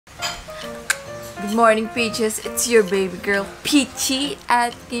Good morning, Peaches. It's your baby girl, Peachy.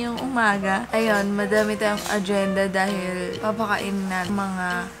 At ngayong umaga, ayun, madami tayong agenda dahil papakain na mga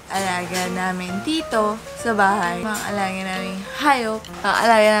alaga namin dito sa bahay. Mga alaga namin hayop. Mga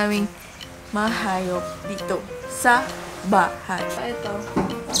alaga namin mga hayop dito sa bahay.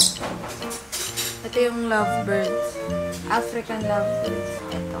 Ito yung lovebirds. African lovebirds.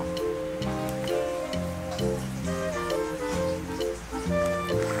 Ito.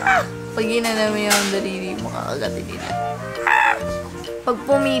 Pag ginanami yung daliri mo, kakagatin nila. Pag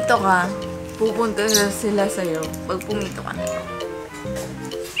pumito ka, pupunta sila sa'yo. Pag pumito ka na to.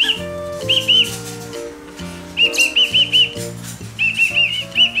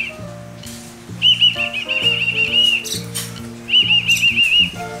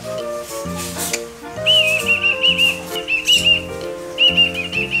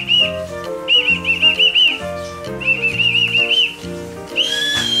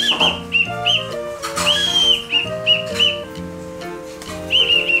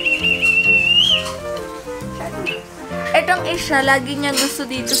 Etong isa, lagi niya gusto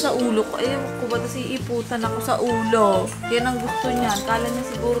dito sa ulo ko. Ayaw ko ba ito iiputan ako sa ulo? Yan ang gusto niya. Kala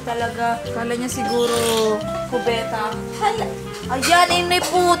niya siguro kubeta. Hala! Ayan,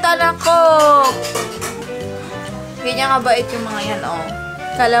 iniputan ako! Ganyan kabait yung mga yan, oh.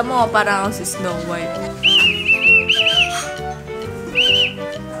 Kala mo, parang ako si Snow White.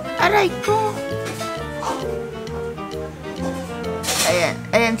 Aray ko! Ayan,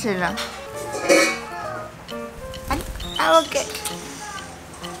 ayan sila. Okay.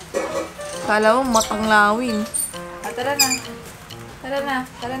 Kala mo matanglawin. Tara na. Tara na.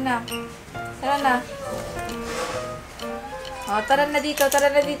 Tara na. Tara na. Oh, tara na dito. Tara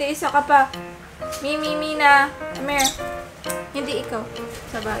na dito. Isa ka pa. Mi na. Come here. Hindi ikaw.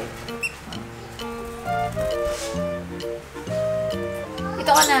 Sabay.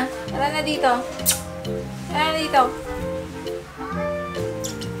 Dito ka na. Tara na dito. Tara na dito.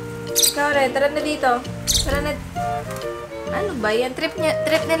 Ikaw rin. Tara na dito. Tara na. Ano ba yan? Trip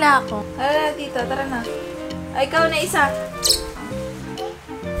nila ako. Tara na dito, tara na. Ay, ikaw na isa.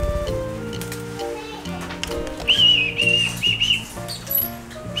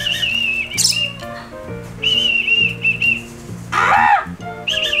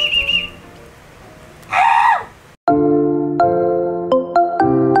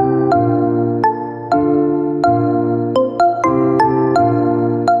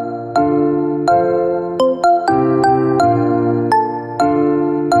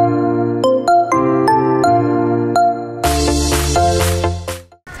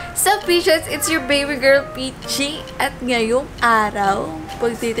 It's your baby girl, Peachy. At ngayong araw,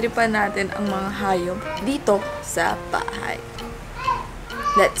 pagtitripan natin ang mga hayop dito sa bahay.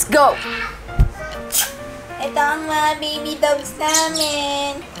 Let's go! Ito ang mga baby dogs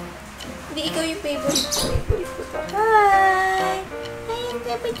namin. Hindi ikaw yung favorite ko. Hi! Hi, ang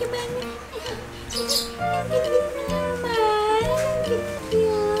dapat yung mga... Ang ganda naman.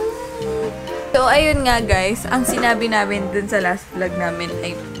 So, ayun nga guys, ang sinabi namin dun sa last vlog namin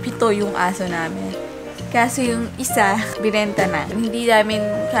ay 7 yung aso namin. Kaso yung isa, binenta na. Hindi namin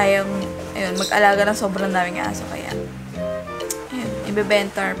kayang mag-alaga ng sobrang daming aso. Kaya, ayun,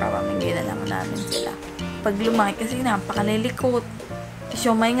 ibebenta or papamigay na lang namin sila. Pag lumaki kasi napakalilikot.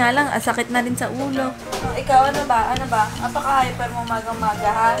 Siomay nga lang, sakit na rin sa ulo. Oh, ikaw, ano ba? Napaka-hyper mo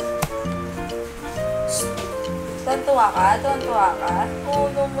magang-maga, ha? Tuntua ka? Oo,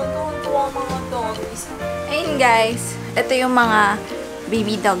 tuntua mga dogs. Ayun guys, ito yung mga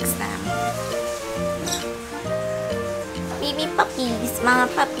baby dogs namin. Baby puppies, mga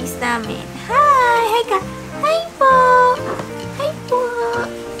puppies namin. Hi ka! Hi po!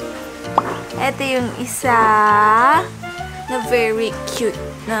 Ito yung isa na very cute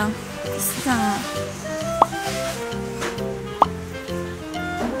na isa.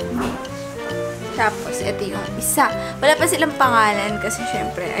 Tapos, ito yung isa. Wala pa silang pangalan kasi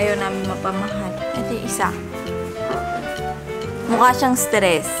syempre, ayaw namin mapamahal. Ito yung isa. Mukha siyang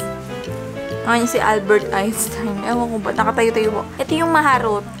stress. Ano si Albert Einstein. Ewan ko ba, nakatayo-tayo mo. Ito yung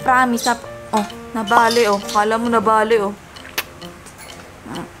maharot. Promise. Oh, nabali oh. Kala mo nabali oh.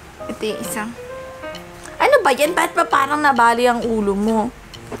 Ito yung isa. Ano ba yan? Ba't pa parang nabali ang ulo mo?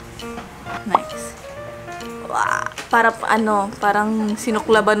 Nice. Wow. Parang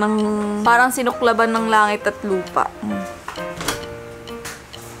sinuklaban ng langit at lupa.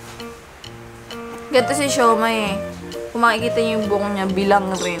 Ganito si Siomay eh. Kung makikita niyo yung buhok niya,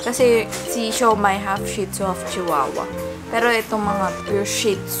 bilang rin. Kasi si Siomay half Shih Tzu, half Chihuahua. Pero itong mga pure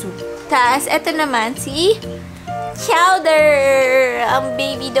Shih Tzu. Tapos, ito naman si Chowder! Ang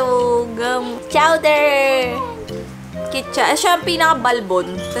baby dog. Chowder! Kitcha. Siya ang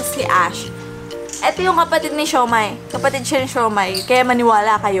pinaka-balbon. Tapos si Ash. Ito yung kapatid ni Siomay. Kapatid siya ni Siomay. Kaya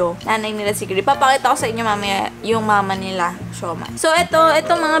maniwala kayo. Nanay nila si Gray. Papakita ko sa inyo mamaya yung mama nila, Siomay. So,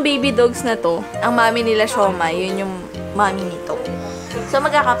 itong mga baby dogs na to, ang mami nila Siomay, yun yung mami nito. So,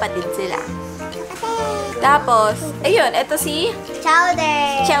 magkakapatid sila. Tapos, ayun, ito si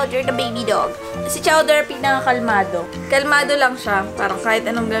Chowder. Chowder, the baby dog. Si Chowder, pinakakalmado. Kalmado lang siya. Parang kahit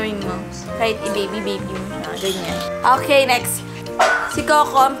anong gawin mo. Kahit i-baby mo siya. Ganyan. Okay, next. Si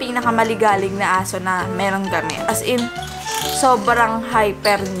Coco, ang pinakamaligaling na aso na merong kami. As in, sobrang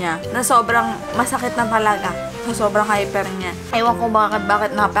hyper niya. Na sobrang masakit na talaga. So, sobrang hyper niya. Ewan ko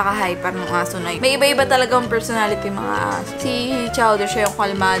bakit napaka-hyper ng aso na yun. May iba-iba talagang personality mga aso. Si Chowder, siya yung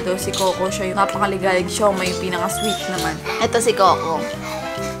kalmado. Si Coco, siya yung napakaligalig. Siya may pinaka-sweet naman. Ito si Coco.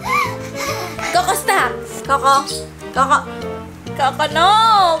 Coco, stop! Coco! Coco! Coco, no!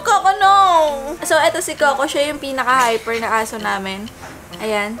 Coco, no! So, ito si Coco. Siya yung pinaka-hyper na aso namin.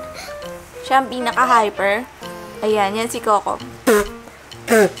 Ayan. Siya ang pinaka-hyper. Ayan, yan si Coco.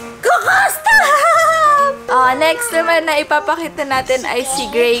 Coco, stop! Next naman na ipapakita natin ay si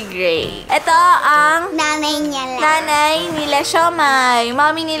Gray. Ito ang Nanay niya lang. nanay nila Siomay.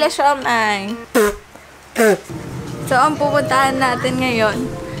 Mami nila Siomay. So, ang pupuntahan natin ngayon,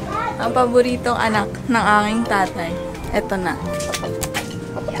 ang paboritong anak ng aking tatay. Ito na.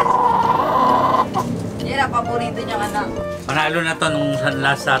 Yan ang paborito niyang anak. Panalo na to nung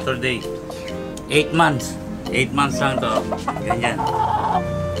last Saturday. 8 months. 8 months lang to. Ganyan.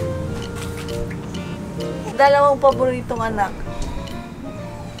 Dalawang paboritong anak.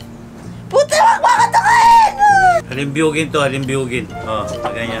 Puta, magpakatukin! Halimbyugin to, halimbyugin. Oh,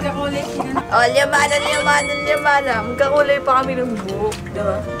 ganyan. Oh, liyamanan. Magkakulay pa kami ng buhok,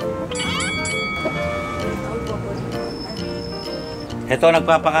 diba? Ito,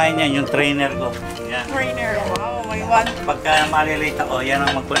 nagpapakain yan, yung trainer ko. Yan. Trainer, wow, may one. Pagka malilate ako, yan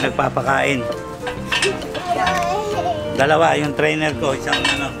ang nagpapakain. Dalawa, yung trainer ko, isang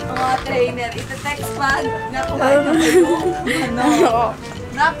ano. Mga trainer, ito-text pag nakumain ng manok.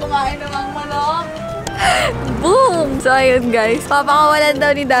 Nakumain ng manok. Boom! So, ayun guys. Papakawalan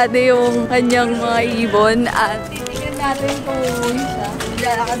daw ni Daddy yung kanyang mga ibon at titignan natin kung uuwi siya.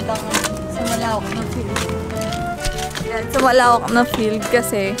 Lalakad lang sa malawak na field. Yan, sa malawak na field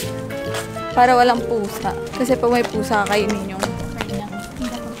kasi para walang pusa. Kasi pag may pusa, kainin yung kanyang.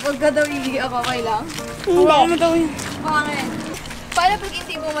 Huwag ka daw iiyak, okay lang? Hindi. Ano daw yun? Bakit? Paano pag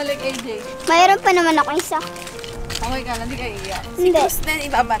hindi bumalik, AJ? Mayroon pa naman ako isa. Okay ka lang, hindi ka iiyak. Hindi. Tapos na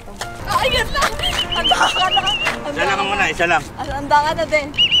ibaba to. Ayun na! Anda ka na! Isa lang muna, isa lang. Anda ka na din.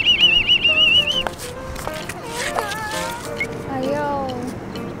 Ayaw.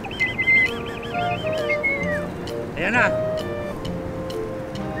 Ayan na.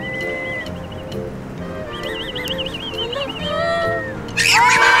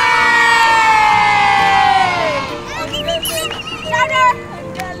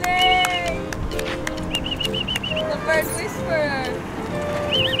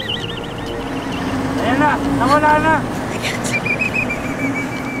 Ayan na, nawala na.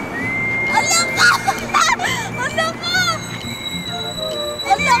 Alam ka! Alam ka!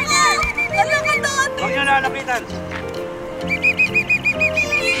 Alam ka! Alam ka doon! Huwag nyo lalapitan.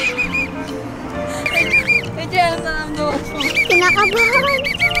 AJ, ano na ang doon mo? Kinakabahan.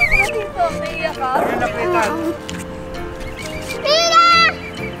 Ano dito? Naiyak ka? Huwag nyo lapitan. Mira!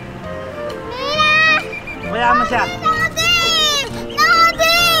 Mira! Kaya mo siya. Natin!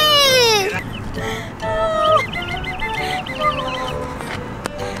 Natin!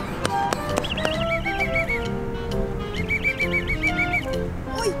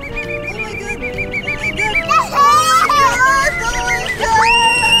 Uy! Oh my God! Oh my God!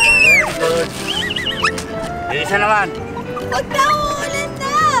 Good. Yung isa naman. Huwag na! Ulit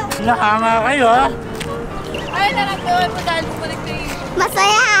na! Nakanga kayo ha. Ay, naragdawan mo dahil bumalik na yun.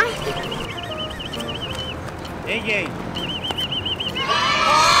 Masaya! AJ.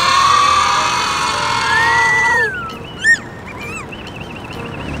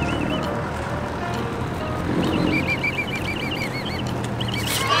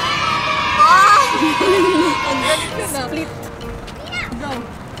 Ang galing ko na. Split. Go.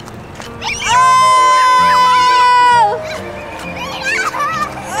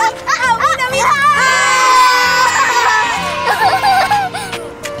 Pasok na, pasok.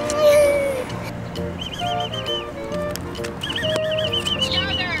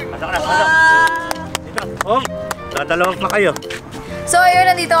 Dito. Oh, tatalawag pa kayo. So, ayun,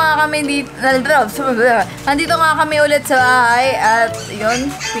 nandito nga kami ulit sa bahay at yun,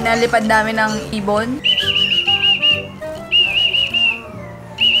 pinalipad namin ng ibon.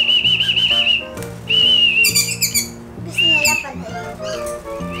 Gusto nila pa din.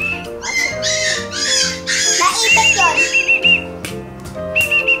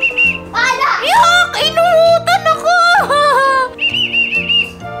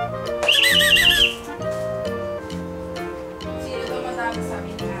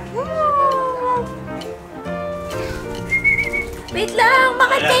 Wait lang,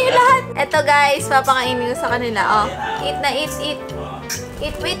 bakit kayo lahat? Eto guys, papakainin ko sa kanila. Oh, eat na, eat, eat.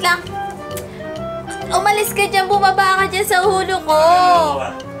 Eat, wait lang. Umalis ka dyan, bumaba ka dyan sa ulo ko.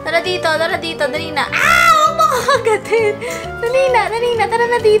 Tara dito, dali na. Ah, huwag mo kakagatin. Dali na, tara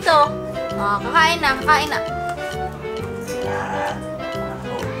na dito. Oh, kakain na.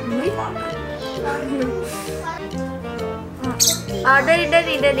 Ah,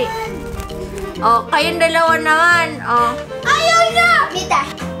 dali. Oh, kayong dalawa naman. Oh. Ayaw na! Mita.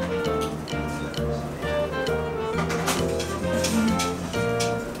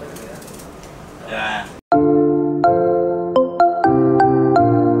 Yan.